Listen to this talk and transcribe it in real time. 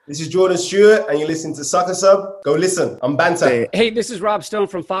This is Jordan Stewart, and you're listening to Soccer Sub. Go listen. I'm Banter. Hey, this is Rob Stone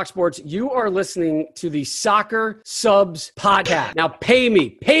from Fox Sports. You are listening to the Soccer Subs podcast. Now pay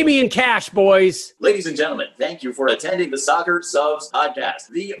me in cash, boys. Ladies and gentlemen, thank you for attending the Soccer Subs podcast,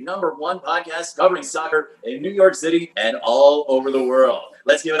 the #1 podcast covering soccer in New York City and all over the world.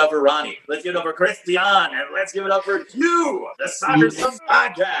 Let's give it up for Ronnie. Let's give it up for Christian. And let's give it up for you, the Soccer Subs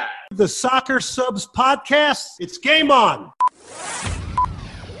podcast. The Soccer Subs podcast, it's game on.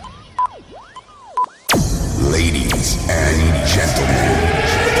 Ladies and gentlemen,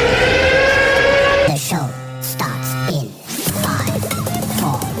 the show starts in 5,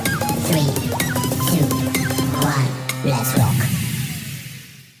 4, 3, 2, 1. Let's rock.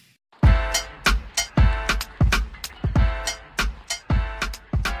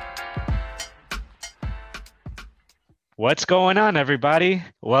 What's going on, everybody?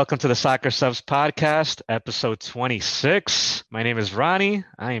 Welcome to the Soccer Subs podcast, episode 26. My name is Ronnie.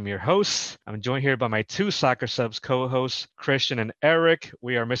 I am your host. I'm joined here by my two Soccer Subs co-hosts, Christian and Eric.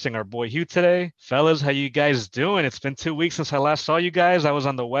 We are missing our boy Hugh today. Fellas, how you guys doing? It's been 2 weeks since I last saw you guys. I was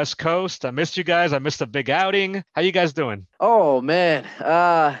on the West Coast. I missed you guys. I missed a big outing. How you guys doing? Oh, man.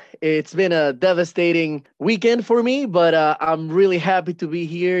 It's been a devastating weekend for me, but I'm really happy to be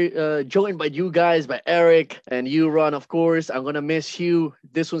here, joined by you guys, by Eric and you, Ron, of course. I'm going to miss Hugh.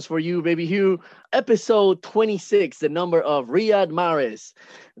 This one's for you, baby Hugh. Episode 26, the number of Riyad Mahrez,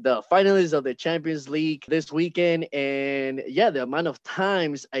 the finalists of the Champions League this weekend. And yeah, the amount of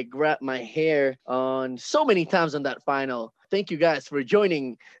times I grabbed my hair on so many times on that final. Thank you guys for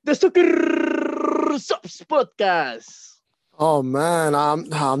joining the Soccer Subs podcast. Oh man,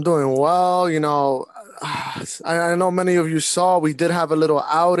 I'm doing well. You know, I know many of you saw we did have a little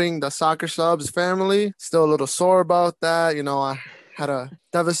outing, the Soccer Subs family. Still a little sore about that. You know, I had a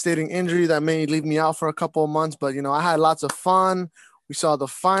devastating injury that may leave me out for a couple of months, but you know, I had lots of fun. We saw the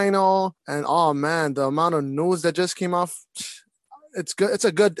final, and oh man, the amount of news that just came off. It's good. It's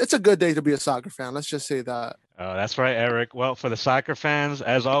a good day to be a soccer fan. Let's just say that. Oh, that's right, Eric. Well, for the soccer fans,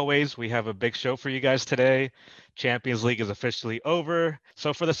 as always, we have a big show for you guys today. Champions League is officially over.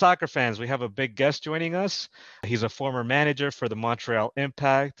 So for the soccer fans, we have a big guest joining us. He's a former manager for the Montreal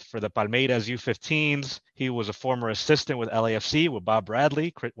Impact, for the Palmeiras U15s. He was a former assistant with LAFC with Bob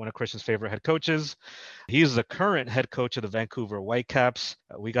Bradley, one of Christian's favorite head coaches. He's the current head coach of the Vancouver Whitecaps.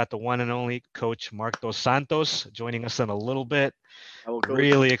 We got the one and only coach Marc Dos Santos joining us in a little bit.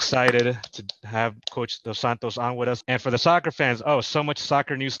 Really excited to have Coach Dos Santos on with us. And for the soccer fans, so much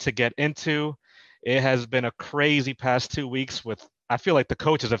soccer news to get into. It has been a crazy past 2 weeks I feel like the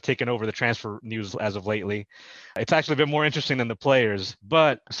coaches have taken over the transfer news as of lately. It's actually been more interesting than the players.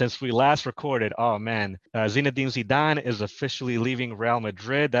 But since we last recorded, Zinedine Zidane is officially leaving Real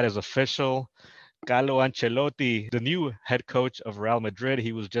Madrid. That is official. Carlo Ancelotti, the new head coach of Real Madrid,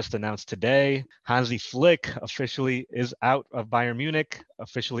 he was just announced today. Hansi Flick officially is out of Bayern Munich,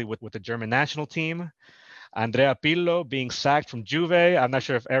 officially with the German national team. Andrea Pirlo being sacked from Juve. I'm not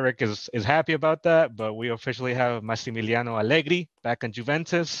sure if Eric is happy about that, but we officially have Massimiliano Allegri back in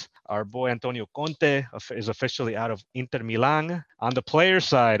Juventus. Our boy Antonio Conte is officially out of Inter Milan. On the player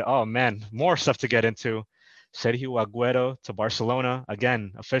side, oh man, more stuff to get into. Sergio Aguero to Barcelona,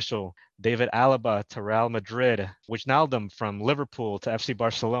 again, official. David Alaba to Real Madrid. Wijnaldum from Liverpool to FC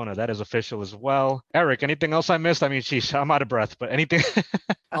Barcelona, that is official as well. Eric, anything else I missed? I mean, sheesh, I'm out of breath, but anything?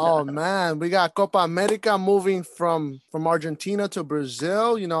 Oh man, we got Copa America moving from Argentina to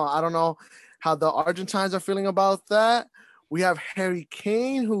Brazil. You know, I don't know how the Argentines are feeling about that. We have Harry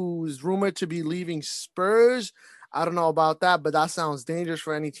Kane, who's rumored to be leaving Spurs. I don't know about that, but that sounds dangerous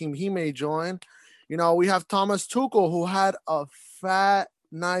for any team he may join. You know, we have Thomas Tuchel, who had a fat,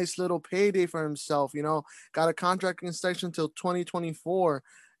 nice little payday for himself, you know, got a contract extension until 2024.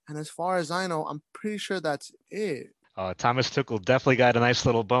 And as far as I know, I'm pretty sure that's it. Thomas Tuchel definitely got a nice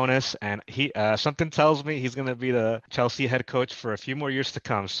little bonus, and he something tells me he's going to be the Chelsea head coach for a few more years to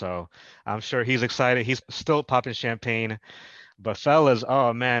come. So I'm sure he's excited. He's still popping champagne. But fellas,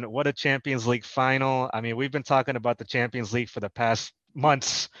 oh man, what a Champions League final. I mean, we've been talking about the Champions League for the past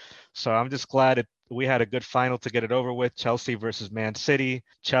months. So I'm just glad we had a good final to get it over with. Chelsea versus Man City.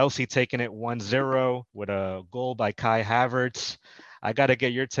 Chelsea taking it 1-0 with a goal by Kai Havertz. I got to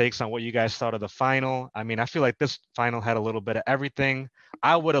get your takes on what you guys thought of the final. I mean, I feel like this final had a little bit of everything.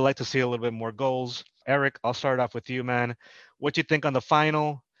 I would have liked to see a little bit more goals. Eric, I'll start off with you, man. What you think on the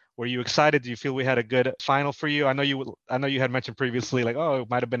final? Were you excited? Do you feel we had a good final for you? I know you had mentioned previously, like, oh, it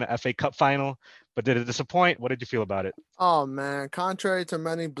might have been an FA Cup final, But did it disappoint? What did you feel about it? Oh man, contrary to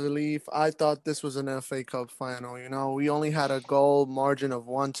many belief, I thought this was an FA Cup final. We only had a goal margin of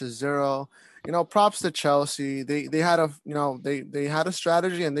 1-0. Props to Chelsea. They had they had a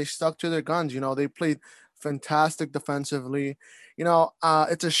strategy and they stuck to their guns. They played fantastic defensively.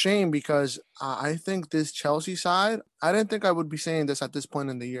 It's a shame because I think this Chelsea side, I didn't think I would be saying this at this point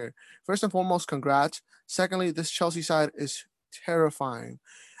in the year. First and foremost, congrats. Secondly, this Chelsea side is terrifying.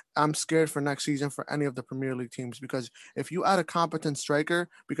 I'm scared for next season for any of the Premier League teams because if you add a competent striker,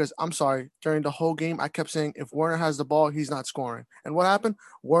 because I'm sorry, during the whole game, I kept saying if Werner has the ball, he's not scoring. And what happened?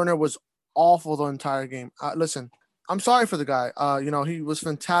 Werner was awful the entire game. Listen, I'm sorry for the guy. He was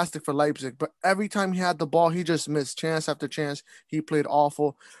fantastic for Leipzig, but every time he had the ball, he just missed chance after chance. He played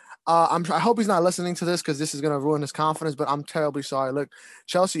awful. I hope he's not listening to this because this is gonna ruin his confidence. But I'm terribly sorry. Look,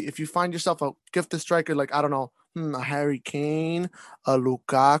 Chelsea, if you find yourself a gifted striker, like I don't know, a Harry Kane, a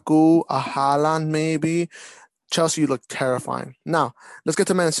Lukaku, a Haaland, maybe. Chelsea, you look terrifying. Now, let's get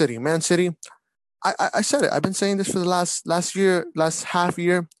to Man City. Man City, I said it. I've been saying this for the last half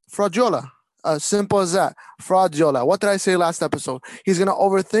year. Fraudiola. Simple as that. Fraudiola. What did I say last episode? He's going to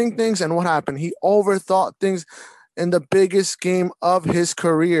overthink things. And what happened? He overthought things in the biggest game of his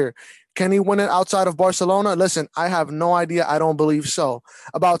career. Can he win it outside of Barcelona? Listen, I have no idea. I don't believe so.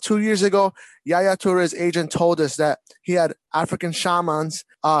 About 2 years ago, Yaya Toure's agent told us that he had African shamans,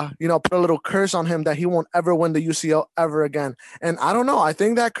 put a little curse on him that he won't ever win the UCL ever again. And I don't know. I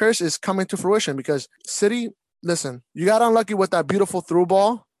think that curse is coming to fruition because City, listen, you got unlucky with that beautiful through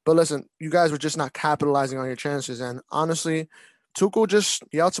ball. But listen, you guys were just not capitalizing on your chances. And honestly, Tuchel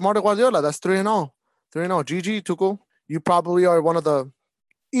he outsmarted Guardiola. That's 3-0. 3-0. GG, Tuchel. You probably are one of the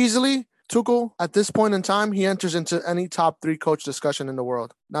easily, Tuchel, at this point in time, he enters into any top 3 coach discussion in the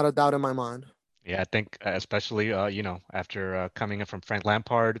world. Not a doubt in my mind. Yeah, I think especially after coming in from Frank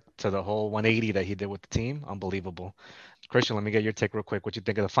Lampard to the whole 180 that he did with the team, unbelievable. Christian, let me get your take real quick. What you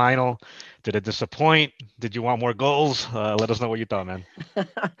think of the final? Did it disappoint? Did you want more goals? Let us know what you thought, man.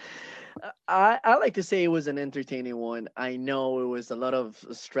 I like to say it was an entertaining one. I know it was a lot of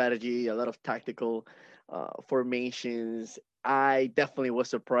strategy, a lot of tactical formations. I definitely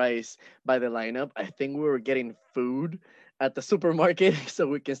was surprised by the lineup. I think we were getting food at the supermarket so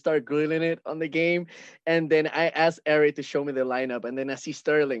we can start grilling it on the game. And then I asked Eric to show me the lineup, and then I see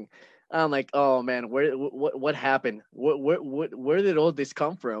Sterling. I'm like, oh man, what happened? Where did all this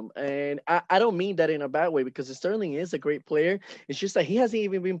come from? And I don't mean that in a bad way because Sterling is a great player. It's just that he hasn't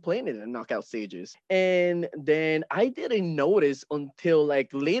even been playing in the knockout stages. And then I didn't notice until like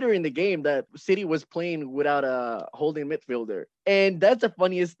later in the game that City was playing without a holding midfielder. And that's the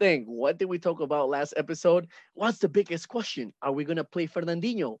funniest thing. What did we talk about last episode? What's the biggest question? Are we gonna play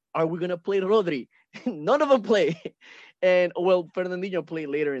Fernandinho? Are we gonna play Rodri? None of them play. And well, Fernandinho played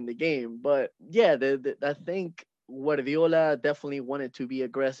later in the game, but yeah, I think Guardiola definitely wanted to be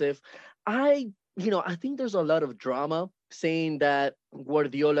aggressive. I think there's a lot of drama saying that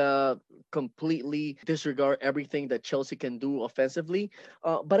Guardiola completely disregard everything that Chelsea can do offensively.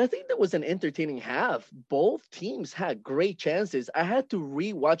 But I think that was an entertaining half. Both teams had great chances. I had to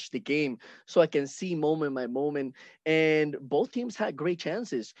rewatch the game so I can see moment by moment, and both teams had great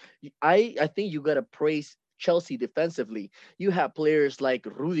chances. I think you gotta praise Chelsea defensively. You have players like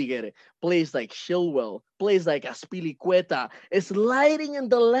Rudiger, players like Chilwell, players like Aspilicueta, sliding in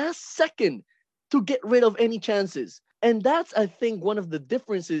the last second to get rid of any chances. And that's, I think, one of the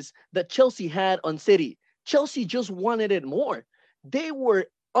differences that Chelsea had on City. Chelsea just wanted it more. They were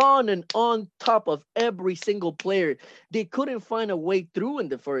on and on top of every single player. They couldn't find a way through in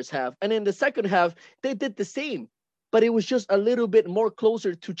the first half. And in the second half, they did the same. But it was just a little bit more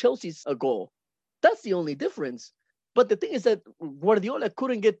closer to Chelsea's goal. That's the only difference. But the thing is that Guardiola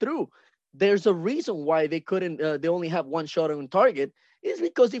couldn't get through. There's a reason why they couldn't. They only have one shot on target. Is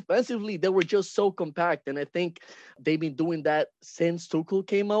because defensively they were just so compact, and I think they've been doing that since Tuchel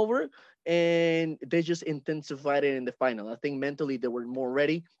came over, and they just intensified it in the final. I think mentally they were more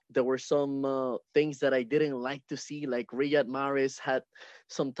ready. There were some things that I didn't like to see, like Riyad Mahrez had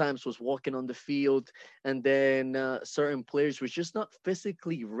sometimes was walking on the field, and then certain players were just not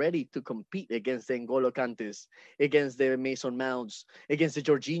physically ready to compete against the N'Golo Kantes, against the Mason Mounts, against the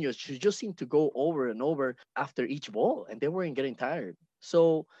Jorginhos. She just seemed to go over and over after each ball, and they weren't getting tired.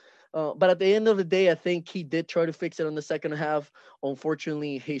 So, but at the end of the day, I think he did try to fix it on the second half.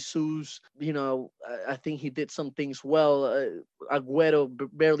 Unfortunately, Jesus, I think he did some things well. Aguero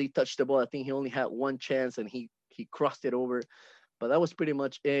barely touched the ball. I think he only had one chance and he crossed it over. But that was pretty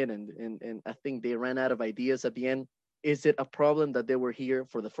much it. And I think they ran out of ideas at the end. Is it a problem that they were here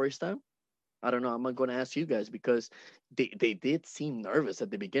for the first time? I don't know. I'm going to ask you guys because they did seem nervous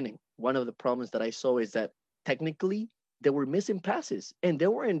at the beginning. One of the problems that I saw is that technically they were missing passes, and they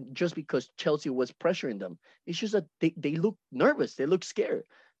weren't just because Chelsea was pressuring them. It's just that they look nervous, they look scared.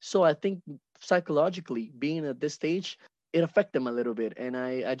 So I think psychologically, being at this stage, it affected them a little bit, and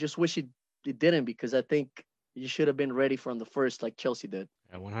I just wish it didn't because I think you should have been ready from the first, like Chelsea did.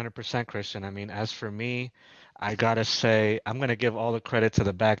 Yeah, 100% Christian. I mean, as for me, I gotta say, I'm gonna give all the credit to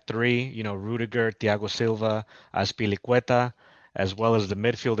the back three. Rudiger, Thiago Silva, Azpilicueta, as well as the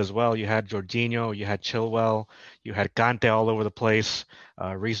midfield as well. You had Jorginho, you had Chilwell, you had Kante all over the place,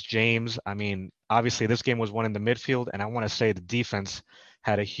 Reece James. I mean, obviously this game was won in the midfield, and I want to say the defense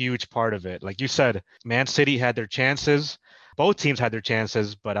had a huge part of it. Like you said, Man City had their chances. Both teams had their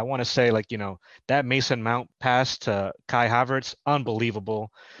chances, but I want to say, like, that Mason Mount pass to Kai Havertz,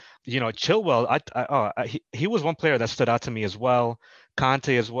 unbelievable. Chilwell, he was one player that stood out to me as well.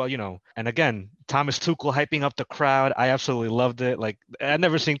 Conte as well, and again, Thomas Tuchel hyping up the crowd. I absolutely loved it. Like, I've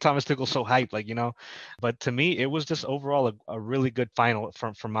never seen Thomas Tuchel so hyped, but to me, it was just overall a really good final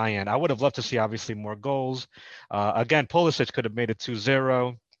from my end. I would have loved to see obviously more goals. Again, Pulisic could have made it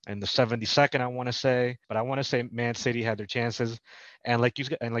 2-0 in the 72nd, I want to say, but I want to say Man City had their chances, and like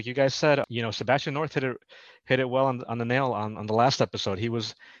you guys said, Sebastian North hit it well on the nail on the last episode. He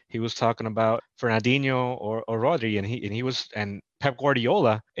was talking about Fernandinho or Rodri, and Pep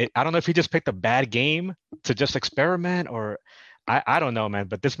Guardiola. I don't know if he just picked a bad game to just experiment, or I don't know, man.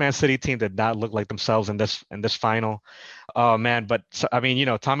 But this Man City team did not look like themselves in this final. Oh man, but I mean,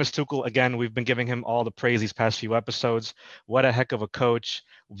 Thomas Tuchel again. We've been giving him all the praise these past few episodes. What a heck of a coach!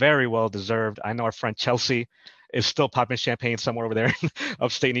 Very well deserved. I know our friend Chelsea is still popping champagne somewhere over there in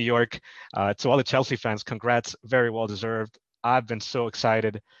upstate New York. To all the Chelsea fans, congrats. Very well deserved. I've been so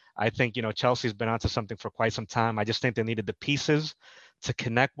excited. I think, Chelsea's been onto something for quite some time. I just think they needed the pieces to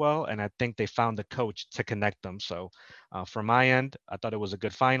connect well, and I think they found the coach to connect them. So, from my end, I thought it was a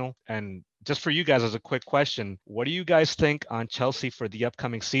good final. And just for you guys, as a quick question, what do you guys think on Chelsea for the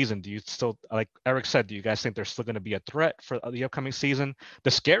upcoming season? Do you still, like Eric said, do you guys think they're still going to be a threat for the upcoming season?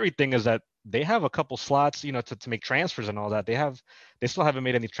 The scary thing is that they have a couple slots, to make transfers and all that. They still haven't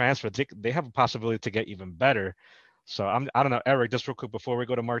made any transfers. They have a possibility to get even better. So I don't know, Eric, just real quick before we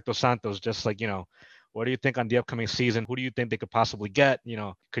go to Marc Dos Santos, just like, what do you think on the upcoming season? Who do you think they could possibly get?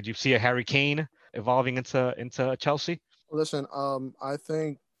 Could you see a Harry Kane evolving into Chelsea? Listen, I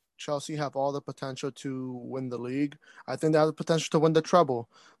think Chelsea have all the potential to win the league. I think they have the potential to win the treble.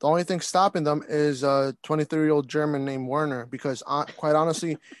 The only thing stopping them is a 23-year-old German named Werner, because quite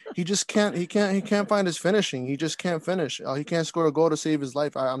honestly, he just can't. He can't find his finishing. He just can't finish. He can't score a goal to save his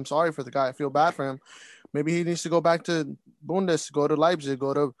life. I'm sorry for the guy. I feel bad for him. Maybe he needs to go back to Bundes, go to Leipzig,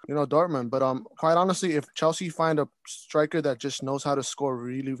 go to Dortmund. But quite honestly, if Chelsea find a striker that just knows how to score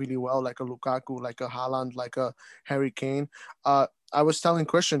really, really well, like a Lukaku, like a Haaland, like a Harry Kane, I was telling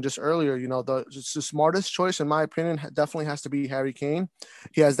Christian just earlier, the smartest choice, in my opinion, definitely has to be Harry Kane.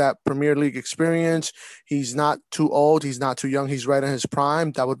 He has that Premier League experience. He's not too old. He's not too young. He's right in his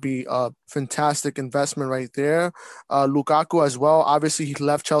prime. That would be a fantastic investment right there. Lukaku as well. Obviously, he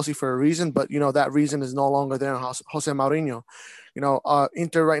left Chelsea for a reason, but, that reason is no longer there in Jose Mourinho.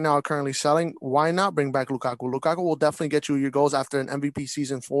 Inter right now are currently selling. Why not bring back Lukaku? Lukaku will definitely get you your goals after an MVP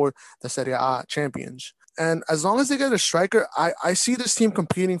season for the Serie A champions. And as long as they get a striker, I see this team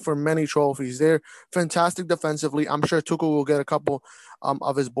competing for many trophies. They're fantastic defensively. I'm sure Tuchel will get a couple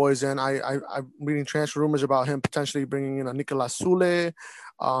of his boys in. I'm reading transfer rumors about him potentially bringing in a Nicolas Sule.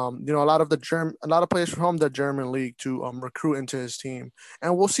 A lot of players from the German league to recruit into his team.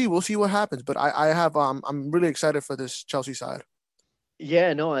 And we'll see what happens. But I'm really excited for this Chelsea side.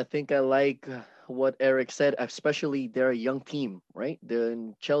 Yeah, no, I think I like what Eric said, especially they're a young team, right?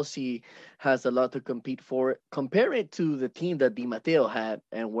 Then Chelsea has a lot to compete for. Compare it to the team that Di Matteo had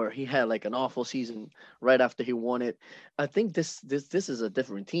and where he had like an awful season right after he won it. I think this is a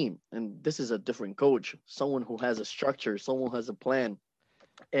different team and this is a different coach, someone who has a structure, someone who has a plan,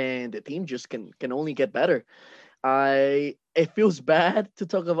 and the team just can only get better. It feels bad to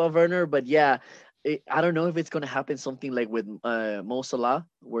talk about Werner, but yeah, I don't know if it's gonna happen something like with Mo Salah,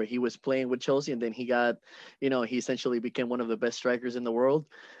 where he was playing with Chelsea and then he got, he essentially became one of the best strikers in the world.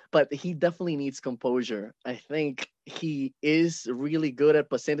 But he definitely needs composure. I think he is really good at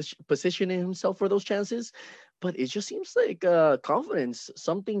positioning himself for those chances, but it just seems like confidence,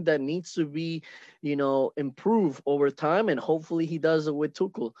 something that needs to be, improve over time, and hopefully he does it with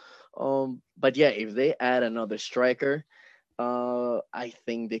Tuchel. But yeah, if they add another striker, I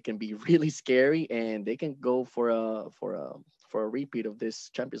think they can be really scary and they can go for a repeat of this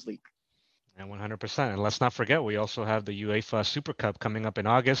Champions League. And 100%. And let's not forget, we also have the UEFA Super Cup coming up in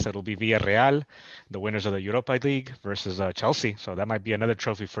August. It'll be Villarreal, the winners of the Europa League, versus Chelsea. So that might be another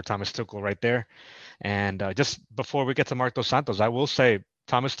trophy for Thomas Tuchel right there. And just before we get to Marc Dos Santos, I will say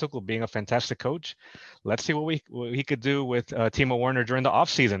Thomas Tuchel being a fantastic coach. Let's see what he could do with Timo Werner during the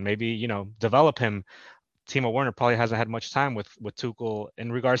offseason. Maybe, develop him. Timo Werner probably hasn't had much time with Tuchel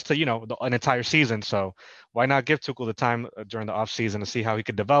in regards to an entire season. So why not give Tuchel the time during the offseason to see how he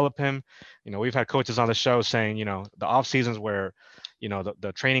could develop him? We've had coaches on the show saying the off seasons where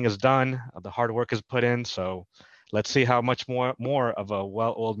the training is done, the hard work is put in. So let's see how much more of a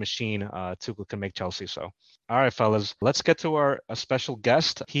well-oiled machine Tuchel can make Chelsea. So. All right, fellas, let's get to our special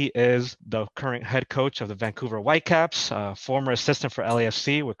guest. He is the current head coach of the Vancouver Whitecaps, former assistant for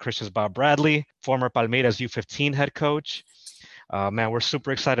LAFC with Christian's Bob Bradley, former Palmeiras U15 head coach. Man, we're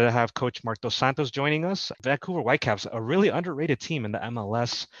super excited to have Coach Marc Dos Santos joining us. Vancouver Whitecaps, a really underrated team in the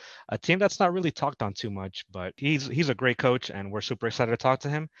MLS, a team that's not really talked on too much, but he's a great coach, and we're super excited to talk to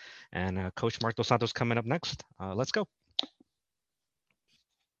him. And Coach Marc Dos Santos coming up next. Let's go.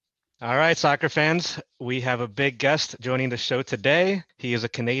 All right, soccer fans, we have a big guest joining the show today. He is a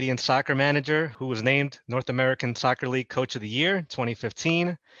Canadian soccer manager who was named North American Soccer League Coach of the Year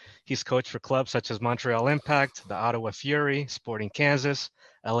 2015. He's coached for clubs such as Montreal Impact, the Ottawa Fury, Sporting Kansas,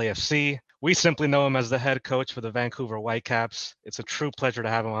 LAFC. We simply know him as the head coach for the Vancouver Whitecaps. It's a true pleasure to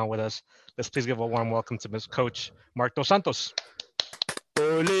have him on with us. Let's please give a warm welcome to Ms. Coach Marc Dos Santos.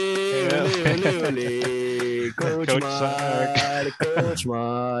 Ole, ole, ole, ole. Coach Marc, Coach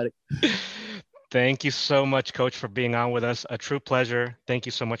Marc. Thank you so much, Coach, for being on with us. A true pleasure. Thank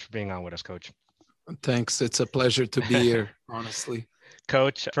you so much for being on with us, Coach. Thanks. It's a pleasure to be here, honestly.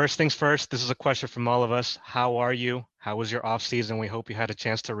 Coach, first things first, this is a question from all of us. How are you? How was your off season? We hope you had a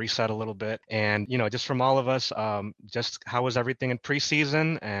chance to reset a little bit. And, just from all of us, just how was everything in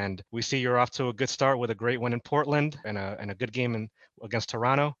preseason? And we see you're off to a good start with a great win in Portland and a good game against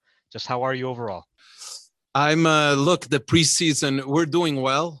Toronto. Just how are you overall? Look, the preseason, we're doing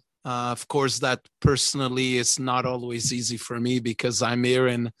well. Of course, that personally is not always easy for me because I'm here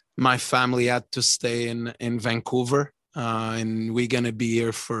and my family had to stay in Vancouver. And we're going to be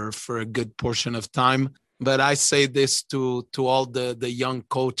here for a good portion of time. But I say this to all the young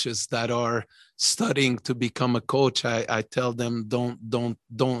coaches that are studying to become a coach. I tell them,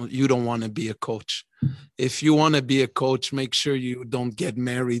 you don't want to be a coach. If you want to be a coach, make sure you don't get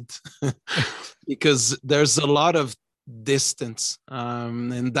married because there's a lot of distance.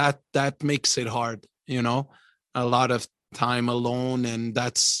 And that makes it hard, a lot of time alone. And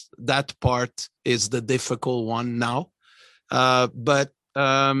that part is the difficult one now. But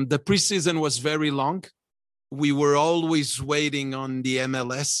the preseason was very long. We were always waiting on the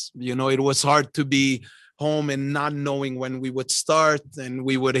MLS. It was hard to be home and not knowing when we would start. And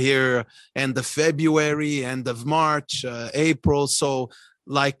we would hear end of February, end of March, April. So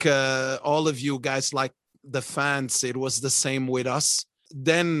like all of you guys, like the fans, it was the same with us.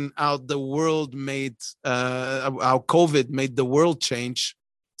 Then how COVID made the world change.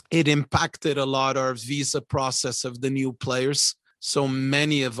 It impacted a lot our visa process of the new players. So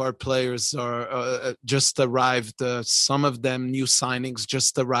many of our players are just arrived. Some of them new signings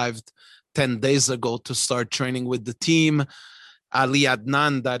just arrived 10 days ago to start training with the team. Ali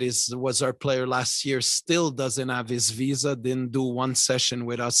Adnan, was our player last year, still doesn't have his visa, didn't do one session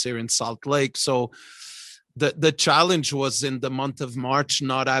with us here in Salt Lake. So the challenge was in the month of March,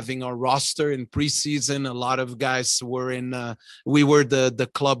 not having our roster in preseason. A lot of guys were we were the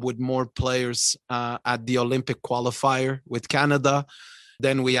club with more players at the Olympic qualifier with Canada.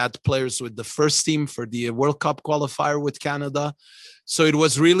 Then we had players with the first team for the World Cup qualifier with Canada. So it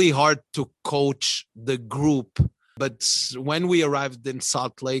was really hard to coach the group. But when we arrived in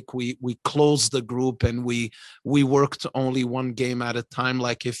Salt Lake, we closed the group and we worked only one game at a time,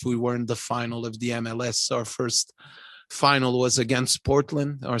 like if we were in the final of the MLS. Our first final was against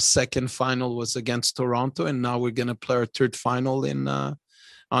Portland. Our second final was against Toronto. And now we're going to play our third final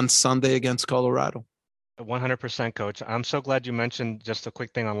on Sunday against Colorado. 100%, Coach. I'm so glad you mentioned just a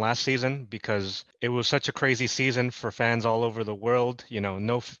quick thing on last season because it was such a crazy season for fans all over the world.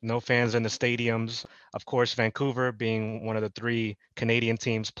 No fans in the stadiums. Of course, Vancouver being one of the 3 Canadian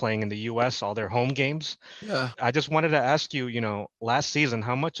teams playing in the U.S., all their home games. Yeah. I just wanted to ask you, last season,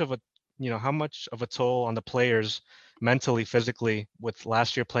 how much of a toll on the players mentally, physically, with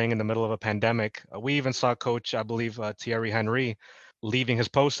last year playing in the middle of a pandemic? We even saw Coach, I believe, Thierry Henry leaving his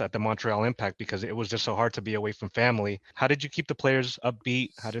post at the Montreal Impact because it was just so hard to be away from family. How did you keep the players upbeat?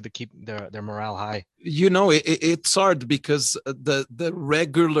 How did they keep their morale high? It's hard because the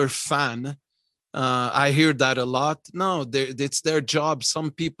regular fan I hear that a lot. No, it's their job. Some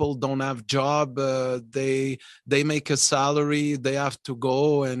people don't have job. They make a salary. They have to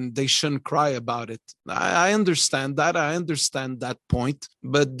go, and they shouldn't cry about it. I understand that. I understand that point.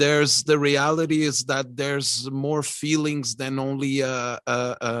 But there's the reality is that there's more feelings than only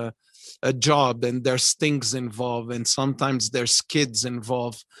a job, and there's things involved, and sometimes there's kids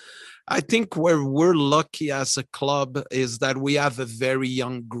involved. I think where we're lucky as a club is that we have a very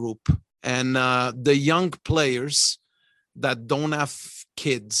young group. And the young players that don't have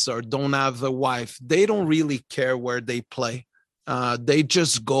kids or don't have a wife, they don't really care where they play. They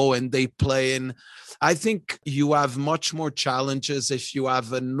just go and they play. And I think you have much more challenges if you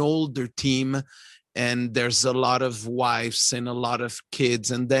have an older team and there's a lot of wives and a lot of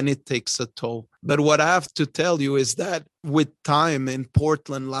kids, and then it takes a toll. But what I have to tell you is that with time in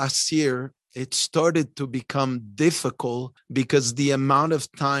Portland last year, it started to become difficult because the amount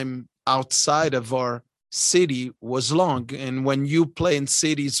of time outside of our city was long. And when you play in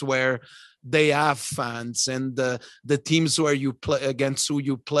cities where they have fans and the teams where you play against who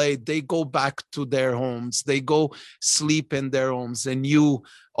you play, they go back to their homes, they go sleep in their homes, and you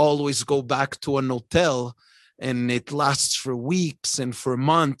always go back to an hotel, and it lasts for weeks and for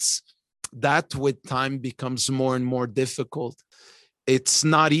months. That with time becomes more and more difficult. It's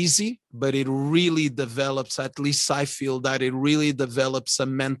not easy, but it really develops, at least I feel that it really develops a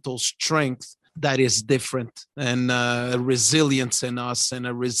mental strength that is different, and a resilience in us, and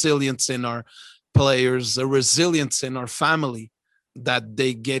a resilience in our players, a resilience in our family, that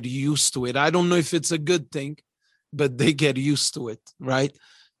they get used to it. I don't know if it's a good thing, but they get used to it, right?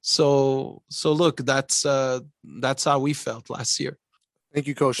 So look, that's how we felt last year. Thank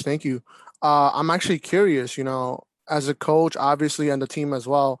you, Coach. Thank you. I'm actually curious, as a coach, obviously, and the team as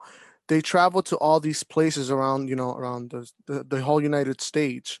well, they travel to all these places around, around the whole United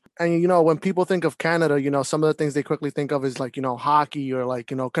States. And, when people think of Canada, some of the things they quickly think of is like, hockey or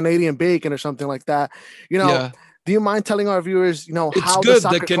like, Canadian bacon or something like that. Yeah, Do you mind telling our viewers, it's how the good, the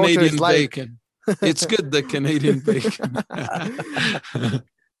soccer culture is Canadian like? bacon. It's good, the Canadian bacon.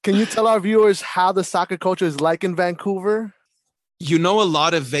 Can you tell our viewers how the soccer culture is like in Vancouver? A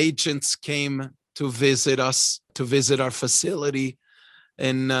lot of agents came to visit us, to visit our facility,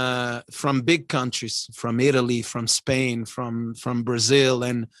 and from big countries, from Italy, from Spain, from Brazil.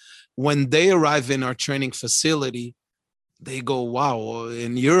 And when they arrive in our training facility, they go, wow,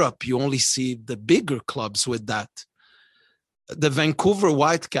 in Europe, you only see the bigger clubs with that. The Vancouver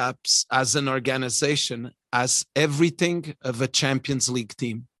Whitecaps as an organization has everything of a Champions League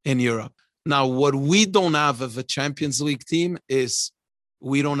team in Europe. Now, what we don't have of a Champions League team is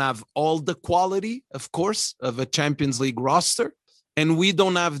we don't have all the quality, of course, of a Champions League roster, and we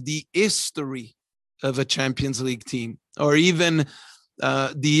don't have the history of a Champions League team, or even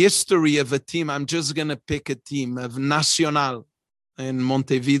the history of a team. I'm just going to pick a team of Nacional in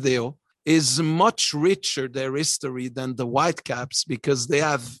Montevideo is much richer, their history, than the Whitecaps, because they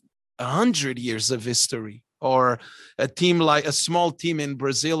have 100 years of history. Or a team like a small team in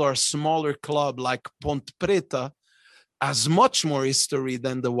Brazil, or a smaller club like Ponte Preta has much more history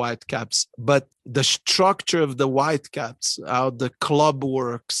than the Whitecaps. But the structure of the Whitecaps, how the club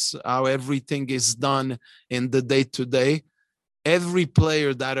works, how everything is done in the day-to-day, every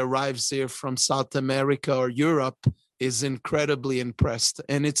player that arrives here from South America or Europe is incredibly impressed.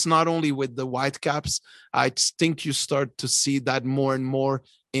 And it's not only with the Whitecaps. I think you start to see that more and more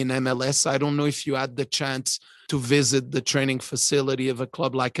in MLS. I don't know if you had the chance to visit the training facility of a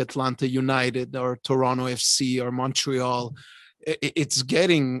club like Atlanta United or Toronto FC or Montreal. It's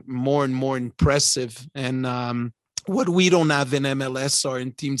getting more and more impressive. And what we don't have in MLS or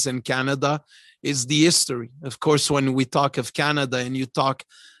in teams in Canada is the history. Of course, when we talk of Canada and you talk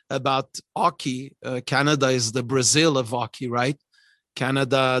about hockey, Canada is the Brazil of hockey, right?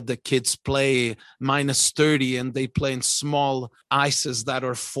 Canada, the kids play minus 30 and they play in small ices that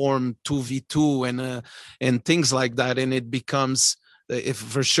are formed 2v2 and things like that. And it becomes, if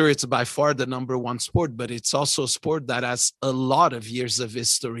for sure, it's by far the number one sport, but it's also a sport that has a lot of years of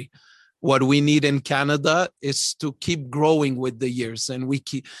history. What we need in Canada is to keep growing with the years. And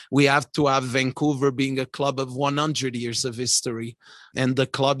we have to have Vancouver being a club of 100 years of history. And the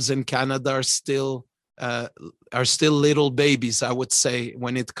clubs in Canada are still little babies, I would say,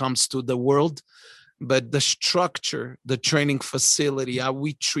 when it comes to the world. But the structure, the training facility, how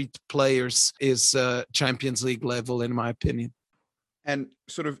we treat players is Champions League level, in my opinion. And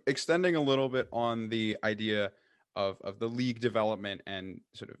sort of extending a little bit on the idea of the league development and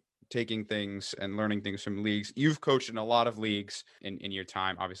sort of taking things and learning things from leagues. You've coached in a lot of leagues in your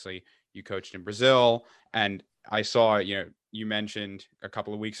time. Obviously, you coached in Brazil, and I saw, you mentioned a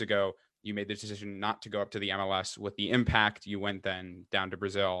couple of weeks ago, you made the decision not to go up to the MLS with the impact. You went then down to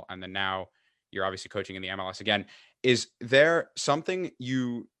Brazil, and then now you're obviously coaching in the MLS again. Is there something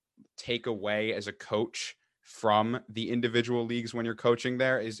you take away as a coach from the individual leagues when you're coaching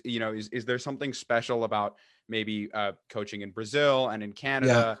there? Is there something special about maybe coaching in Brazil and in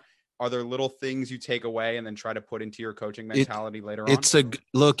Canada? Are there little things you take away and then try to put into your coaching mentality later on?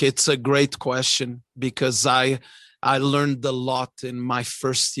 It's a great question, because I learned a lot in my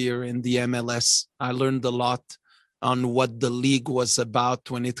first year in the MLS. I learned a lot on what the league was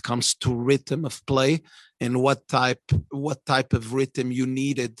about when it comes to rhythm of play and what type of rhythm you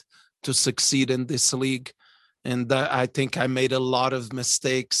needed to succeed in this league. And I think I made a lot of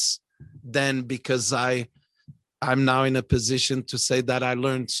mistakes then, because I'm now in a position to say that I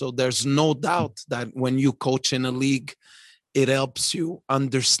learned. So there's no doubt that when you coach in a league, it helps you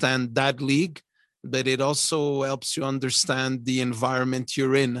understand that league, but it also helps you understand the environment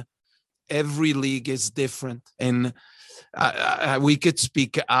you're in. Every league is different, and we could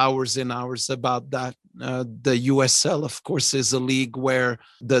speak hours and hours about that. The USL, of course, is a league where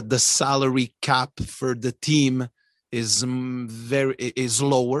the salary cap for the team is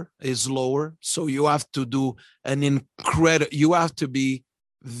lower. So you have to do you have to be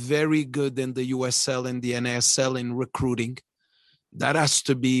very good in the USL and the NASL in recruiting. That has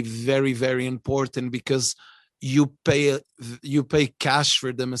to be very, very important, because you pay cash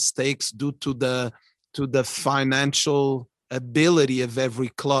for the mistakes due to the financial ability of every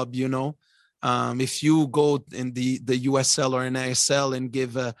club. If you go in the USL or NASL and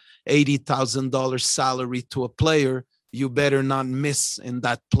give a $80,000 salary to a player, you better not miss in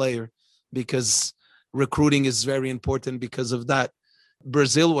that player, because recruiting is very important because of that.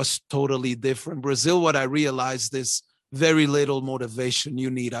 Brazil was totally different. Brazil, what I realized is very little motivation you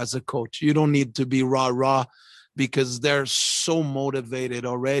need as a coach. You don't need to be rah-rah, because they're so motivated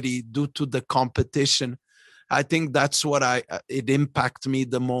already due to the competition. I think that's what it impacted me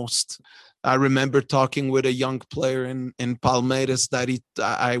the most. I remember talking with a young player in Palmeiras that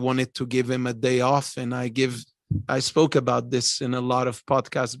I wanted to give him a day off, and I spoke about this in a lot of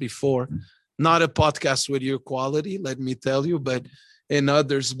podcasts before. Not a podcast with your quality, let me tell you, but in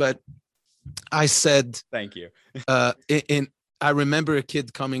others. But I said, thank you. I remember a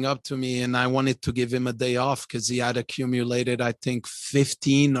kid coming up to me, and I wanted to give him a day off because he had accumulated, I think,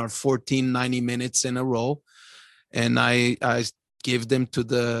 15 or 14 90 minutes in a row. And I gave them to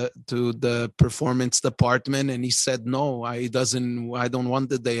the performance department, and he said, no, I don't want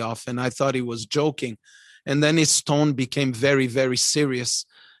the day off. And I thought he was joking. And then his tone became very, very serious.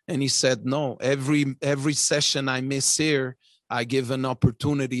 And he said, no, every session I miss here, I give an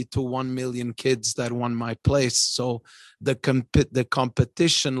opportunity to 1 million kids that want my place. So the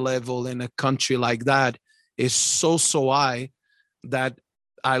competition level in a country like that is so high that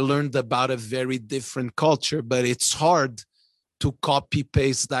I learned about a very different culture, but it's hard to copy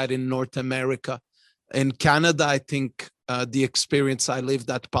paste that in North America. In Canada, I think the experience I lived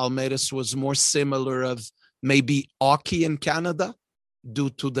at Palmeiras was more similar of maybe hockey in Canada, due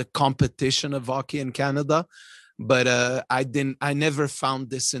to the competition of hockey in Canada. But I never found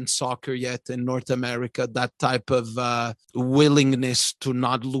this in soccer yet in North America, that type of willingness to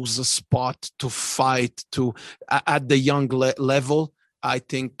not lose a spot, to fight, at the young level. I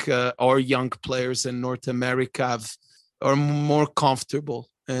think our young players in North America are more comfortable,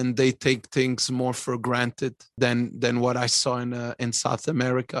 and they take things more for granted than what I saw in South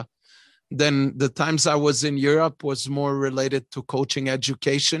America. Then the times I was in Europe was more related to coaching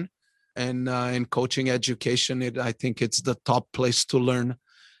education. And in coaching education, I think it's the top place to learn,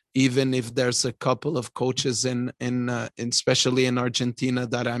 even if there's a couple of coaches especially in Argentina,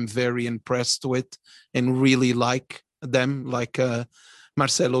 that I'm very impressed with and really like them, like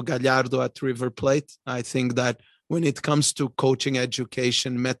Marcelo Gallardo at River Plate. I think that when it comes to coaching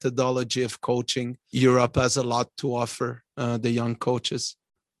education, methodology of coaching, Europe has a lot to offer the young coaches.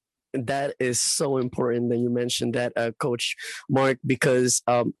 That is so important that you mentioned that, Coach Mark, because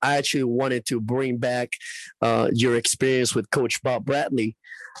I actually wanted to bring back your experience with Coach Bob Bradley,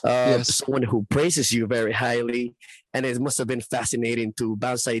 someone who praises you very highly, and it must have been fascinating to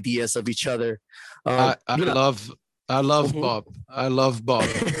bounce ideas of each other. I love Bob. I love Bob.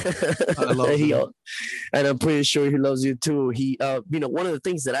 I love him. And I'm pretty sure he loves you too. He, one of the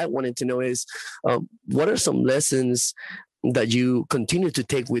things that I wanted to know is, what are some lessons that you continue to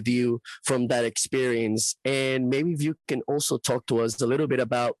take with you from that experience? And maybe if you can also talk to us a little bit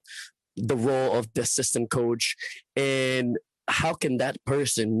about the role of the assistant coach, and how can that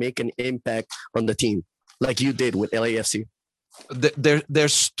person make an impact on the team like you did with LAFC?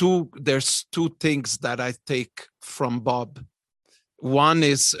 there's two things that I take from Bob. One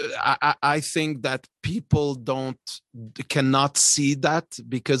is I think that people cannot see that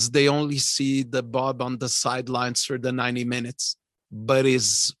because they only see the Bob on the sidelines for the 90 minutes. But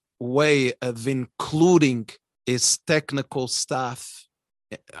his way of including his technical staff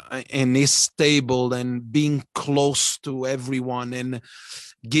and his stable and being close to everyone and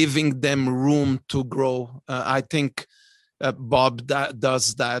giving them room to grow, I think Bob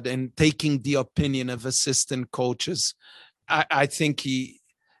does that, and taking the opinion of assistant coaches. I think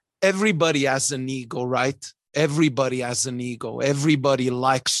everybody has an ego, right? Everybody has an ego. Everybody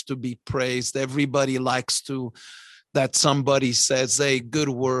likes to be praised. Everybody likes that somebody says, hey, good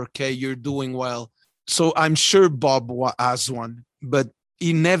work. Hey, you're doing well. So I'm sure Bob has one, but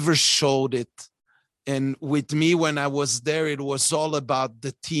he never showed it. And with me, when I was there, it was all about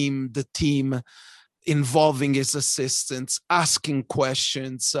the team involving his assistants, asking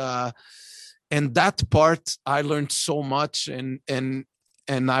questions, and that part I learned so much, and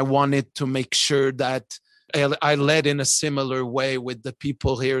I wanted to make sure that I led in a similar way with the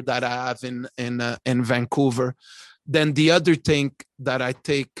people here that I have in Vancouver. Then the other thing that I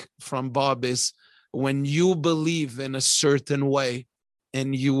take from Bob is when you believe in a certain way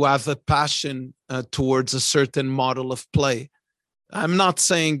and you have a passion towards a certain model of play. I'm not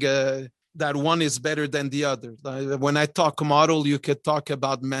saying that one is better than the other. When I talk model, you could talk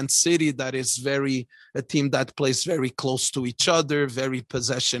about Man City, that is a team that plays very close to each other, very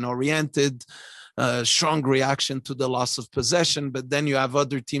possession oriented, strong reaction to the loss of possession. But then you have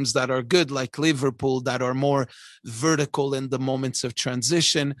other teams that are good, like Liverpool, that are more vertical in the moments of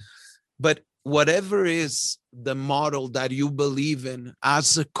transition. But whatever is the model that you believe in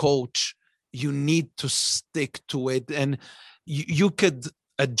as a coach, you need to stick to it. And you could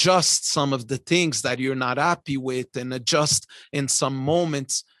adjust some of the things that you're not happy with and adjust in some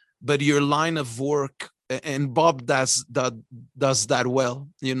moments, but your line of work, and Bob does that well.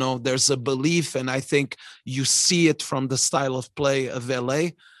 You know, there's a belief, and I think you see it from the style of play of LA.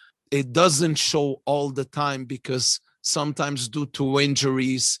 It doesn't show all the time because sometimes due to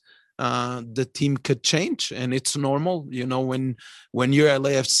injuries, the team could change, and it's normal. You know, when you're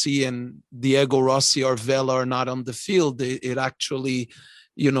LAFC and Diego Rossi or Vela are not on the field, it actually,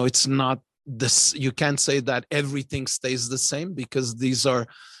 you know, it's not this. You can't say that everything stays the same because these are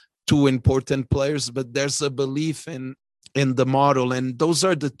two important players, but there's a belief in the model, and those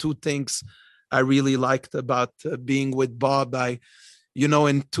are the two things I really liked about being with Bob. You know,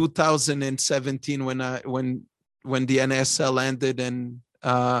 in 2017 when the NSL ended and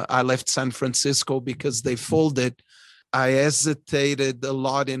I left San Francisco because they folded, I hesitated a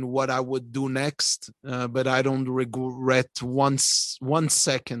lot in what I would do next, but I don't regret one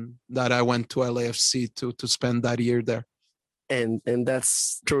second that I went to LAFC to spend that year there. And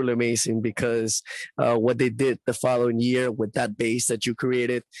that's truly amazing because what they did the following year with that base that you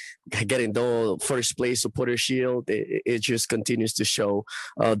created, getting the first place supporter shield, it just continues to show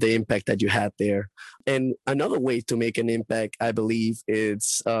the impact that you had there. And another way to make an impact, I believe,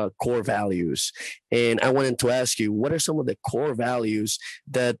 is core values. And I wanted to ask you, what are some of the core values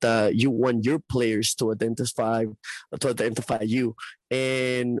that you want your players to identify you?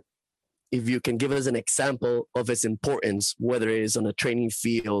 And if you can give us an example of its importance, whether it is on a training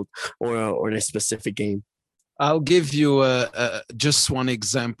field or in a specific game. I'll give you just one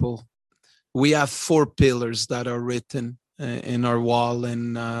example. We have 4 pillars that are written in our wall,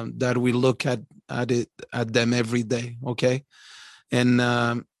 and that we look at them every day. Okay, and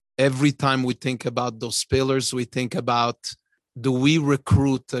every time we think about those pillars, we think about, do we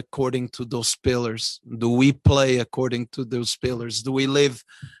recruit according to those pillars? Do we play according to those pillars? Do we live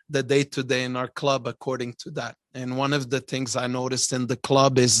the day-to-day in our club according to that? And one of the things I noticed in the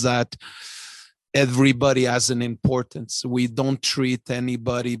club is that everybody has an importance. We don't treat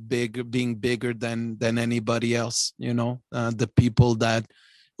anybody being bigger than anybody else. You know, the people that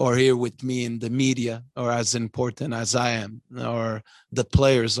are here with me in the media are as important as I am, or the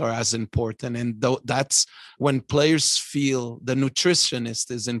players are as important. And that's when players feel the nutritionist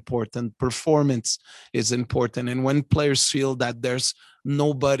is important, performance is important. And when players feel that there's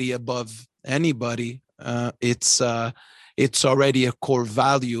nobody above anybody, it's already a core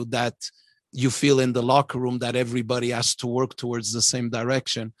value that you feel in the locker room, that everybody has to work towards the same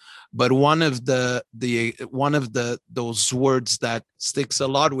direction. But one of those words that sticks a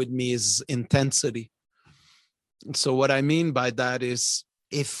lot with me is intensity. So what I mean by that is,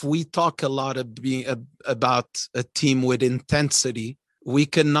 if we talk a lot about a team with intensity, we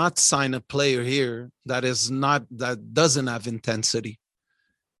cannot sign a player here that doesn't have intensity.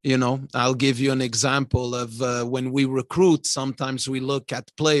 You know, I'll give you an example of when we recruit, sometimes we look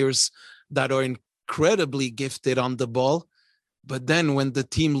at players that are incredibly gifted on the ball, but then when the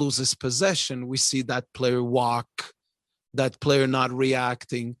team loses possession, we see that player walk, that player not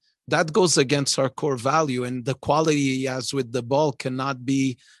reacting. That goes against our core value, and the quality he has with the ball cannot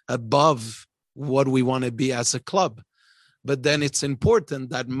be above what we want to be as a club. But then it's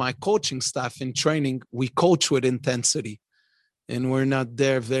important that my coaching staff in training, we coach with intensity, and we're not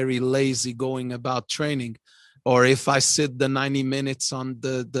there very lazy going about training. Or if I sit the 90 minutes on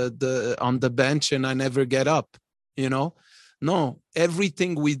the bench and I never get up, you know. No,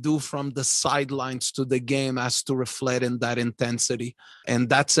 everything we do from the sidelines to the game has to reflect in that intensity. And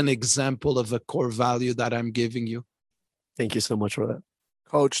that's an example of a core value that I'm giving you. Thank you so much for that.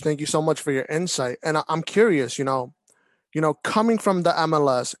 Coach, thank you so much for your insight. And I'm curious, coming from the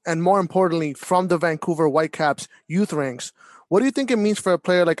MLS and more importantly from the Vancouver Whitecaps youth ranks, what do you think it means for a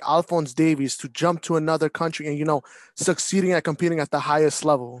player like Alphonse Davies to jump to another country and, succeeding at competing at the highest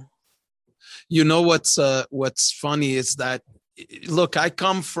level? You know what's funny is that, look, I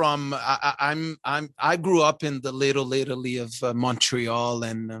come from I grew up in the little Italy of Montreal,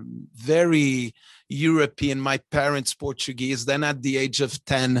 and very European. My parents Portuguese. Then at the age of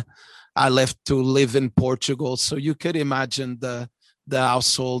 10, I left to live in Portugal. So you could imagine the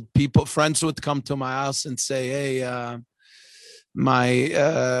household people, friends would come to my house and say, "Hey,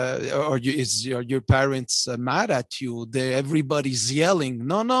 is your parents mad at you? Everybody's yelling."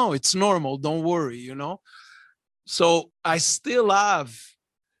 No, it's normal. Don't worry, So I still have,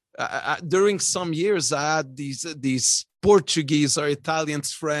 during some years, I had these Portuguese or Italian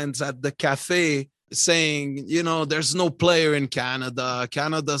friends at the cafe saying, there's no player in Canada.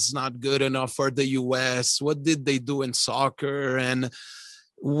 Canada's not good enough for the US. What did they do in soccer? And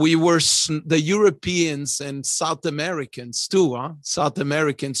we were the Europeans and South Americans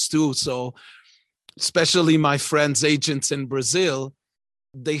too. So especially my friends, agents in Brazil,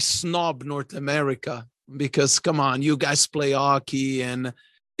 they snob North America because, come on, you guys play hockey. And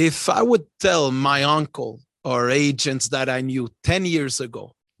if I would tell my uncle or agents that I knew 10 years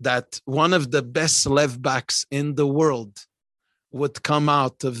ago that one of the best left backs in the world would come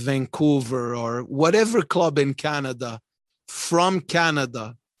out of Vancouver or whatever club in Canada, from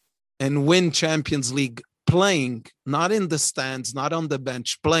Canada, and win Champions League playing, not in the stands, not on the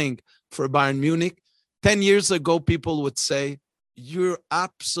bench, playing for Bayern Munich, 10 years ago, people would say, you're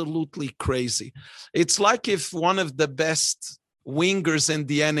absolutely crazy. It's like if one of the best wingers in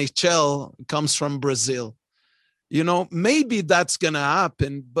the NHL comes from Brazil. Maybe that's going to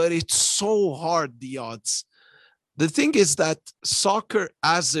happen, but it's so hard, the odds. The thing is that soccer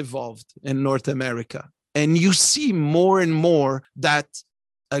has evolved in North America, and you see more and more that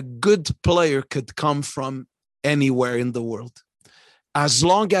a good player could come from anywhere in the world, as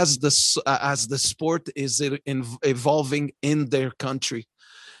long as the sport is evolving in their country.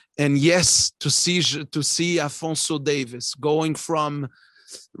 And yes, to see Alphonso Davies going from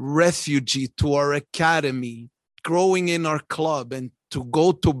refugee to our academy, growing in our club, and to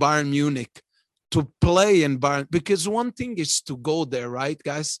go to Bayern Munich, to play in Bayern, because one thing is to go there, right,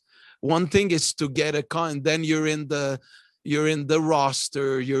 guys? One thing is to get a car, and then you're in the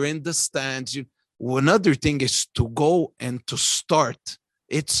roster, you're in the stands. Another thing is to go and to start.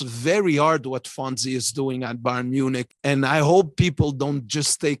 It's very hard what Fonzie is doing at Bayern Munich, and I hope people don't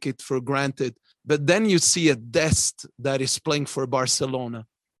just take it for granted. But then you see a Dest that is playing for Barcelona,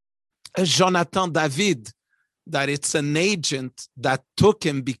 a Jonathan David, that it's an agent that took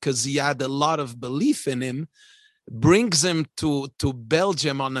him because he had a lot of belief in him, brings him to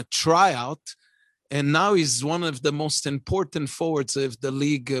Belgium on a tryout, and now he's one of the most important forwards of the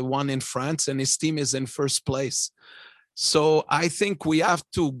League One in France, and his team is in first place. So I think we have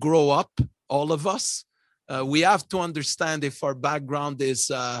to grow up, all of us. We have to understand if our background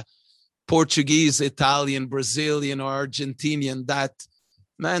is Portuguese, Italian, Brazilian, or Argentinian, that,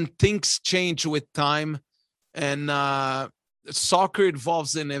 man, things change with time. And soccer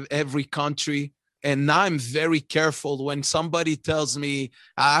evolves in every country. And now I'm very careful when somebody tells me,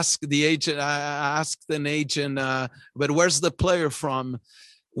 I asked an agent, but where's the player from?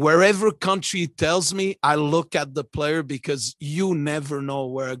 Wherever country tells me, I look at the player, because you never know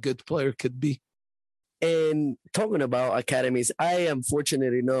where a good player could be. And talking about academies, I am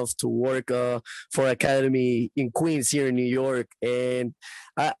fortunate enough to work for academy in Queens here in New York. And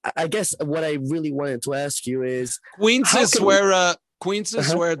I guess what I really wanted to ask you is, Queens is where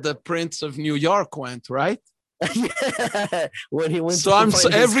the Prince of New York went, right? Yeah, when he went. So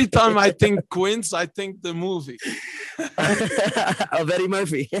every time I think Queens, I think the movie. Of Eddie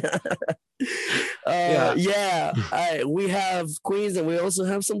Murphy. Yeah, we have Queens, and we also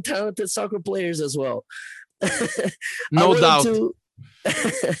have some talented soccer players as well. No doubt.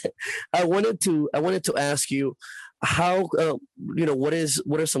 I wanted to ask you how what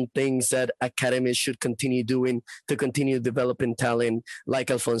are some things that academies should continue doing to continue developing talent like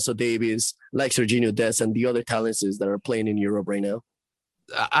Alfonso Davies, like Serginho Dest, and the other talents that are playing in Europe right now?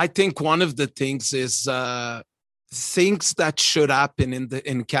 I think one of the things is things that should happen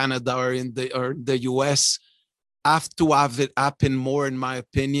in Canada or the US have to have it happen more, in my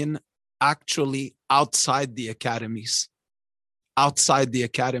opinion, actually outside the academies. Outside the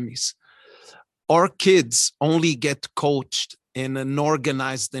academies. Our kids only get coached in an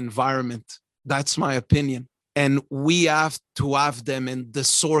organized environment. That's my opinion. And we have to have them in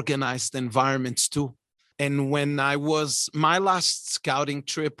disorganized environments too. And when my last scouting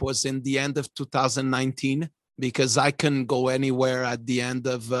trip was in the end of 2019, because I couldn't go anywhere at the end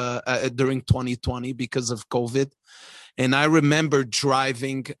of during 2020 because of COVID. And I remember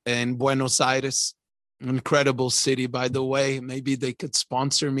driving in Buenos Aires, incredible city, by the way. Maybe they could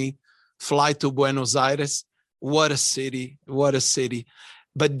sponsor me. Fly to Buenos Aires. What a city. What a city.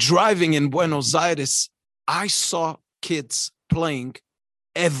 But driving in Buenos Aires, I saw kids playing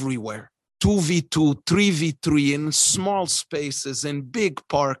everywhere. 2v2, 3v3 in small spaces, in big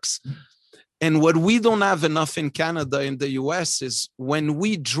parks. And what we don't have enough in Canada, in the US, is when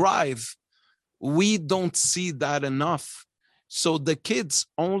we drive, we don't see that enough. So the kids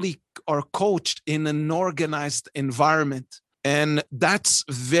only are coached in an organized environment. And that's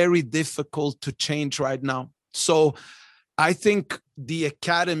very difficult to change right now. So I think the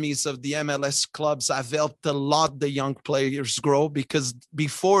academies of the MLS clubs have helped a lot the young players grow, because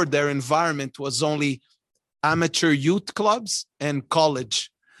before their environment was only amateur youth clubs and college.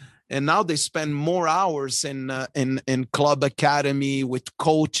 And now they spend more hours in club academy with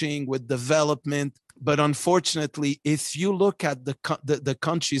coaching, with development. But unfortunately, if you look at the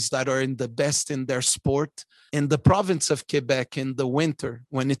countries that are in the best in their sport, in the province of Quebec in the winter,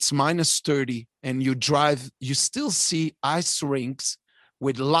 when it's minus 30 and you drive, you still see ice rinks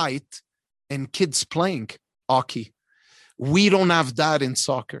with light and kids playing hockey. We don't have that in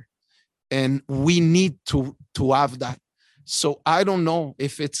soccer, and we need to have that. So I don't know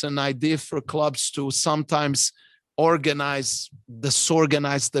if it's an idea for clubs to sometimes organize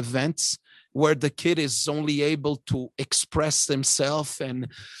disorganized events where the kid is only able to express himself and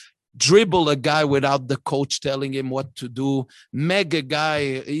dribble a guy without the coach telling him what to do, meg a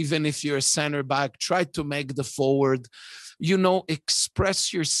guy, even if you're a center back, try to make the forward,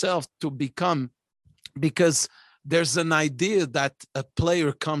 express yourself to become, because there's an idea that a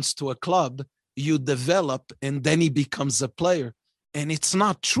player comes to a club, you develop, and then he becomes a player. And it's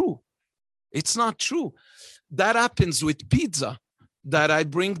not true. It's not true. That happens with pizza, that I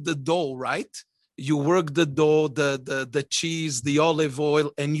bring the dough, right? You work the dough, the cheese, the olive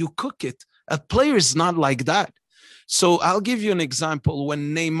oil, and you cook it. A player is not like that. So I'll give you an example.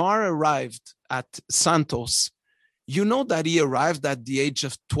 When Neymar arrived at Santos, you know that he arrived at the age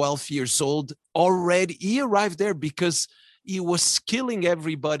of 12 years old already. He arrived there because he was killing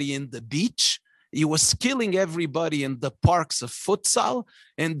everybody in the beach. He was killing everybody in the parks of futsal.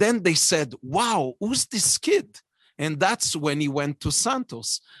 And then they said, wow, who's this kid? And that's when he went to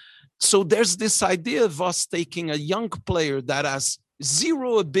Santos. So there's this idea of us taking a young player that has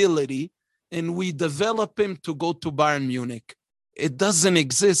zero ability and we develop him to go to Bayern Munich. It doesn't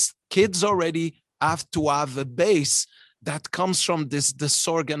exist. Kids already have to have a base that comes from this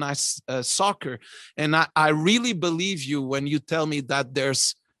disorganized soccer. And I really believe you when you tell me that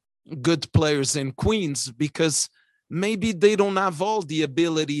there's good players in Queens, because maybe they don't have all the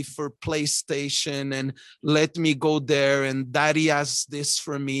ability for PlayStation and let me go there and daddy has this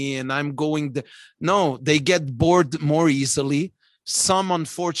for me and I'm going there. No, they get bored more easily. Some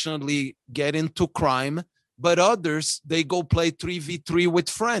unfortunately get into crime, but others, they go play 3v3 with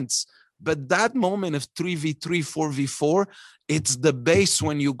friends. But that moment of 3v3, 4v4, it's the base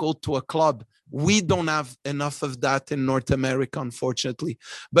when you go to a club. We don't have enough of that in North America, unfortunately.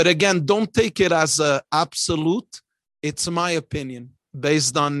 But again, don't take it as an absolute. It's my opinion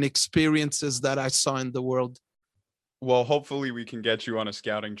based on experiences that I saw in the world. Well, hopefully we can get you on a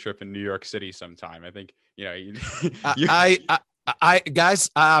scouting trip in New York City sometime. I think, guys,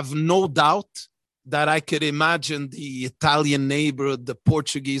 I have no doubt that I could imagine the Italian neighbor, the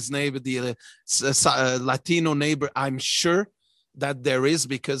Portuguese neighbor, the Latino neighbor. I'm sure that there is,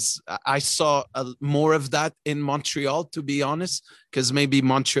 because I saw more of that in Montreal, to be honest, because maybe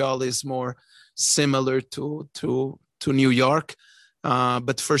Montreal is more similar to New York.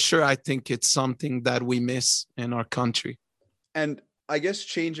 But for sure, I think it's something that we miss in our country. And I guess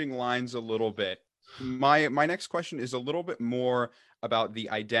changing lines a little bit, My next question is a little bit more about the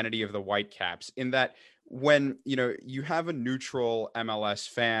identity of the Whitecaps, in that when you have a neutral MLS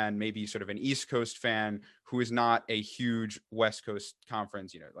fan, maybe sort of an East Coast fan who is not a huge West Coast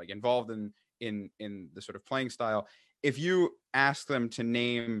conference, like involved in the sort of playing style. If you ask them to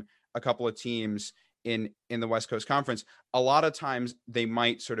name a couple of teams in the West Coast Conference, a lot of times they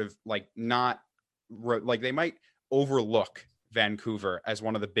might sort of they might overlook Vancouver as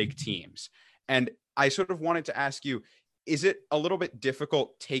one of the big teams. And I sort of wanted to ask you, is it a little bit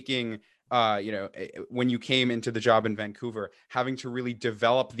difficult taking, when you came into the job in Vancouver, having to really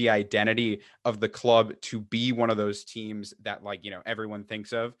develop the identity of the club to be one of those teams that everyone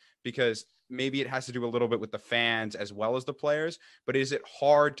thinks of? Because maybe it has to do a little bit with the fans as well as the players, but is it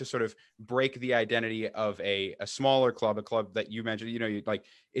hard to sort of break the identity of a smaller club, a club that you mentioned,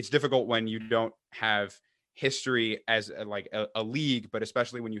 it's difficult when you don't have history as a league, but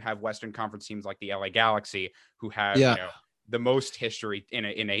especially when you have Western Conference teams like the LA Galaxy who have the most history in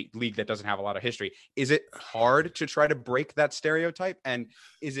a league that doesn't have a lot of history. Is it hard to try to break that stereotype? And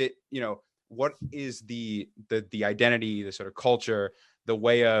is it, what is the identity, the sort of culture, the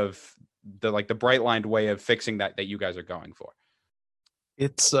way of the bright lined way of fixing that you guys are going for?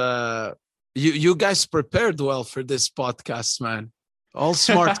 It's you guys prepared well for this podcast, man. All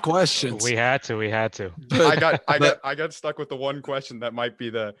smart questions. We had to. But, I got stuck with the one question that might be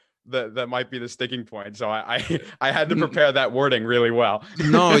that might be the sticking point. So I had to prepare that wording really well.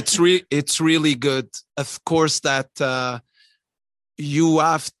 No, it's really good. Of course that you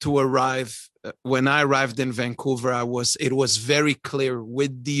have to arrive. When I arrived in Vancouver, it was very clear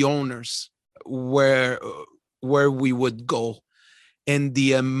with the owners where we would go and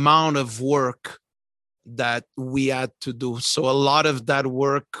the amount of work that we had to do. So a lot of that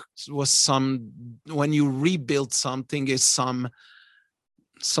work was when you rebuild something, is some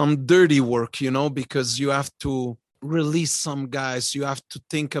dirty work, because you have to release some guys, you have to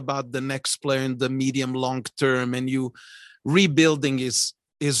think about the next player in the medium long term, and rebuilding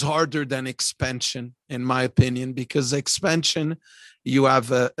is harder than expansion, in my opinion, because expansion, you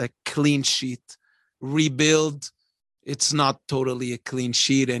have a clean sheet. Rebuild, it's not totally a clean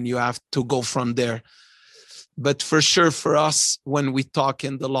sheet, and you have to go from there. But for sure, for us, when we talk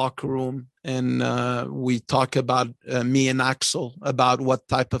in the locker room and we talk about me and Axel about what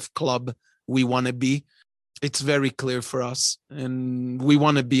type of club we want to be, it's very clear for us. And we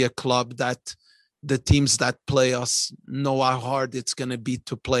want to be a club that the teams that play us know how hard it's going to be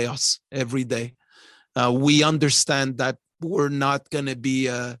to play us every day. We understand that we're not going to be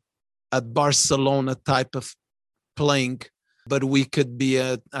a Barcelona type of playing, but we could be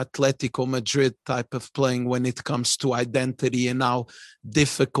a Atletico Madrid type of playing when it comes to identity and how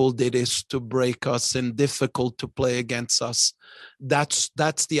difficult it is to break us and difficult to play against us. That's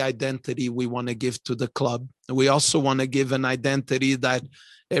the identity we want to give to the club. We also want to give an identity that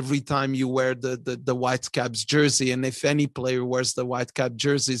every time you wear the Whitecaps jersey, and if any player wears the Whitecap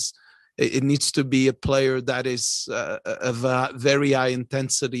jerseys, it needs to be a player that is of a very high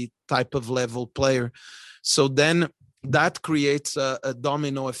intensity type of level player. So then that creates a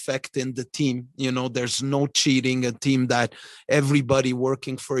domino effect in the team. There's no cheating, a team that everybody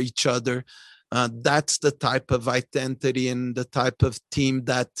working for each other. That's the type of identity and the type of team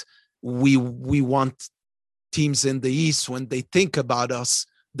that we want teams in the East, when they think about us,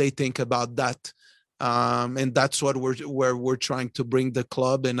 they think about that. And that's what we're trying to bring the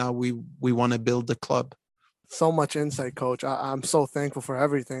club, and how we want to build the club. So much insight, Coach. I'm so thankful for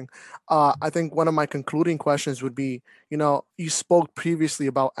everything. I think one of my concluding questions would be, you spoke previously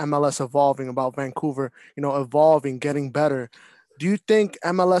about MLS evolving, about Vancouver, evolving, getting better. Do you think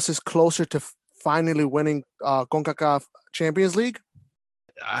MLS is closer to finally winning CONCACAF Champions League?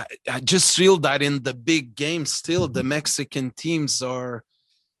 I just feel that in the big games still, the Mexican teams are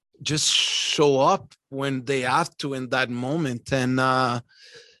just show up when they have to in that moment. And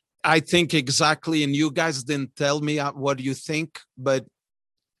I think exactly, and you guys didn't tell me what you think, but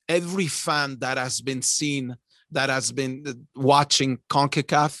every fan that has been watching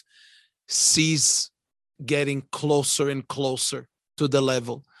CONCACAF sees getting closer and closer to the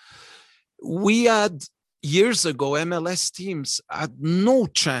level. We had years ago, MLS teams had no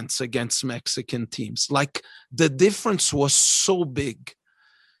chance against Mexican teams. Like, the difference was so big.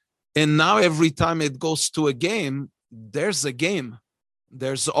 And now every time it goes to a game, there's a game.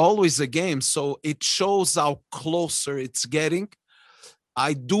 There's always a game. So it shows how closer it's getting.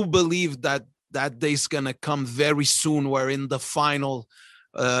 I do believe that day's going to come very soon, where in the final,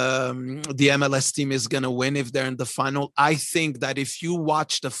 the MLS team is going to win if they're in the final. I think that if you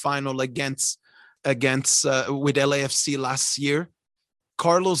watch the final against with LAFC last year,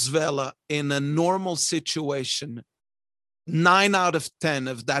 Carlos Vela, in a normal situation, 9 out of 10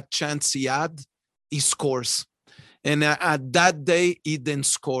 of that chance he had, he scores. And at that day, he didn't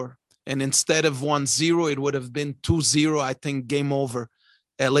score. And instead of 1-0, it would have been 2-0. I think game over.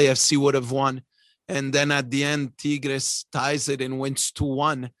 LAFC would have won. And then at the end, Tigres ties it and wins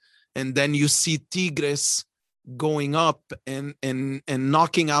 2-1. And then you see Tigres going up and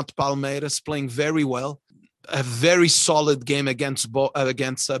knocking out Palmeiras, playing very well. A very solid game against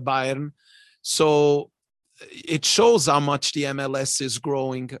Bayern. So it shows how much the MLS is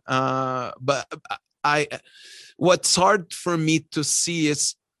growing. But what's hard for me to see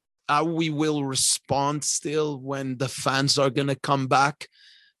is how we will respond still when the fans are going to come back,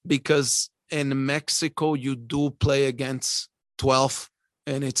 because in Mexico, you do play against 12,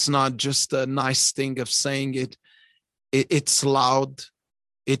 and it's not just a nice thing of saying it. It's loud.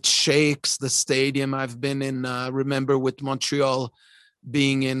 It shakes the stadium. I've been in, remember with Montreal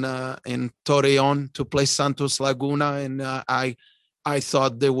being in Torreon to play Santos Laguna, and I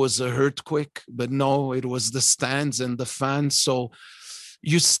thought there was a earthquake, but no, it was the stands and the fans. So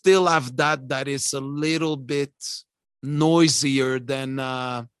you still have that is a little bit noisier than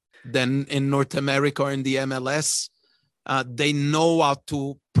in North America or in the MLS. They know how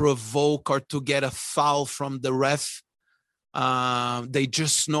to provoke or to get a foul from the ref. They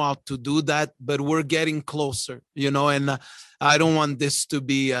just know how to do that, but we're getting closer, and I don't want this to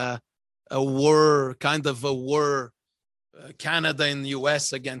be a war, kind of a war, Canada and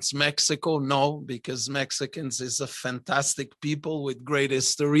US against Mexico. No, because Mexicans is a fantastic people with great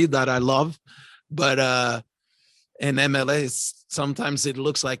history that I love. But in MLS, sometimes it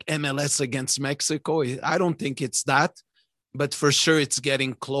looks like MLS against Mexico. I don't think it's that, but for sure it's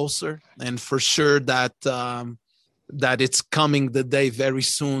getting closer, and for sure that that it's coming the day very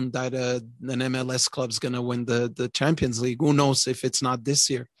soon that an MLS club's going to win the Champions League. Who knows if it's not this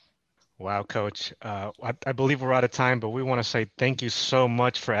year. Wow, Coach. I believe we're out of time, but we want to say thank you so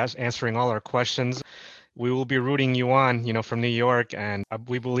much for answering all our questions. We will be rooting you on, from New York, and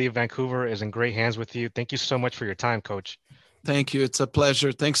we believe Vancouver is in great hands with you. Thank you so much for your time, Coach. Thank you. It's a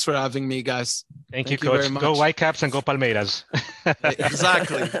pleasure. Thanks for having me, guys. Thank you, Coach. Very much. Go Whitecaps and go Palmeiras.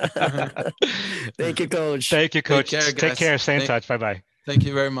 Exactly. Thank you, Coach. Thank you, Coach. Take care. Stay in touch. Bye-bye. Thank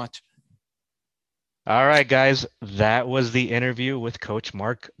you very much. All right, guys. That was the interview with Coach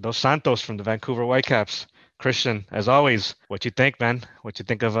Marc Dos Santos from the Vancouver Whitecaps. Christian, as always, what you think, man? What you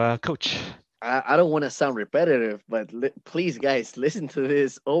think of Coach? I don't want to sound repetitive, but please, guys, listen to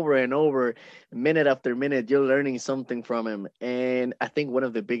this over and over, minute after minute. You're learning something from him. And I think one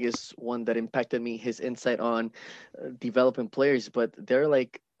of the biggest one that impacted me, his insight on developing players, but they're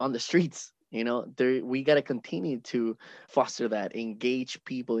like on the streets. We got to continue to foster that, engage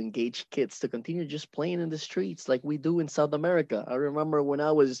people, engage kids to continue just playing in the streets like we do in South America. I remember when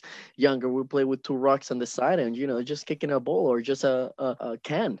I was younger, we played with 2 rocks on the side and, just kicking a ball or just a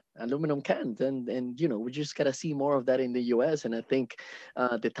aluminum can. And we just got to see more of that in the U.S. And I think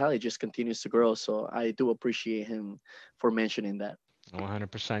the talent just continues to grow. So I do appreciate him for mentioning that.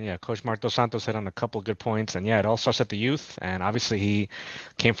 100%. Yeah. Coach Marc Dos Santos hit on a couple of good points. And yeah, it all starts at the youth. And obviously he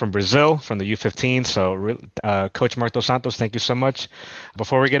came from Brazil, from the U15. So Coach Marc Dos Santos, thank you so much.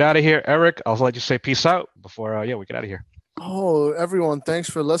 Before we get out of here, Eric, I'll let you say peace out before we get out of here. Oh, everyone, thanks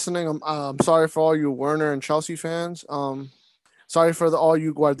for listening. I'm sorry for all you Werner and Chelsea fans. Sorry for all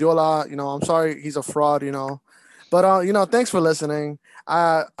you Guardiola. I'm sorry he's a fraud, But, thanks for listening.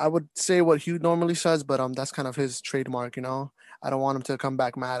 I would say what Hugh normally says, but that's kind of his trademark, I don't want him to come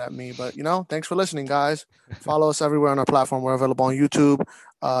back mad at me, but thanks for listening, guys. Follow us everywhere on our platform. We're available on YouTube,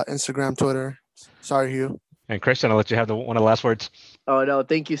 Instagram, Twitter. Sorry, Hugh. And Christian, I'll let you have one of the last words. Oh, no.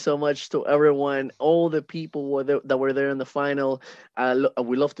 Thank you so much to everyone, all the people that were there in the final.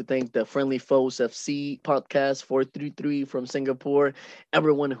 We love to thank the Friendly Foes FC podcast 433 from Singapore.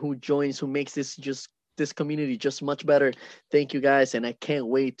 Everyone who joins, who makes this community just much better. Thank you, guys. And I can't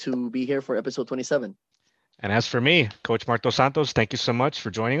wait to be here for episode 27. And as for me, Coach Marc Dos Santos, thank you so much for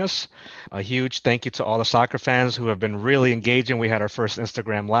joining us. A huge thank you to all the soccer fans who have been really engaging. We had our first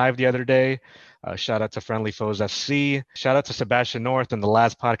Instagram Live the other day. Shout out to Friendly Foes FC. Shout out to Sebastian North and the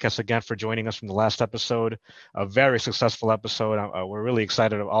last podcast again for joining us from the last episode. A very successful episode. We're really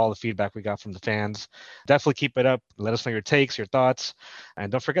excited about all the feedback we got from the fans. Definitely keep it up. Let us know your takes, your thoughts.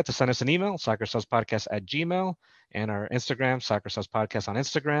 And don't forget to send us an email, soccersubspodcast@gmail.com. And our Instagram, Soccer Subs Podcast on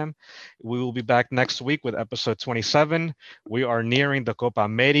Instagram. We will be back next week with episode 27. We are nearing the Copa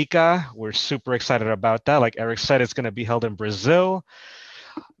America. We're super excited about that. Like Eric said, it's going to be held in Brazil.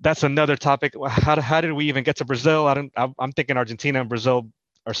 That's another topic. How did we even get to Brazil? I'm thinking Argentina and Brazil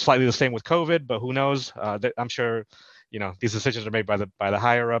are slightly the same with COVID, but who knows? I'm sure, these decisions are made by the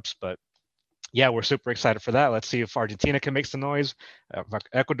higher ups, but yeah, we're super excited for that. Let's see if Argentina can make some noise,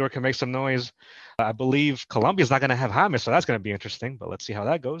 Ecuador can make some noise. I believe Colombia's not going to have James, so that's going to be interesting, but let's see how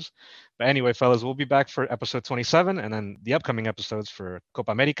that goes. But anyway, fellas, we'll be back for episode 27 and then the upcoming episodes for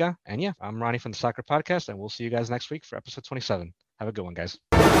Copa America. And yeah, I'm Ronnie from the Soccer Podcast, and we'll see you guys next week for episode 27. Have a good one, guys.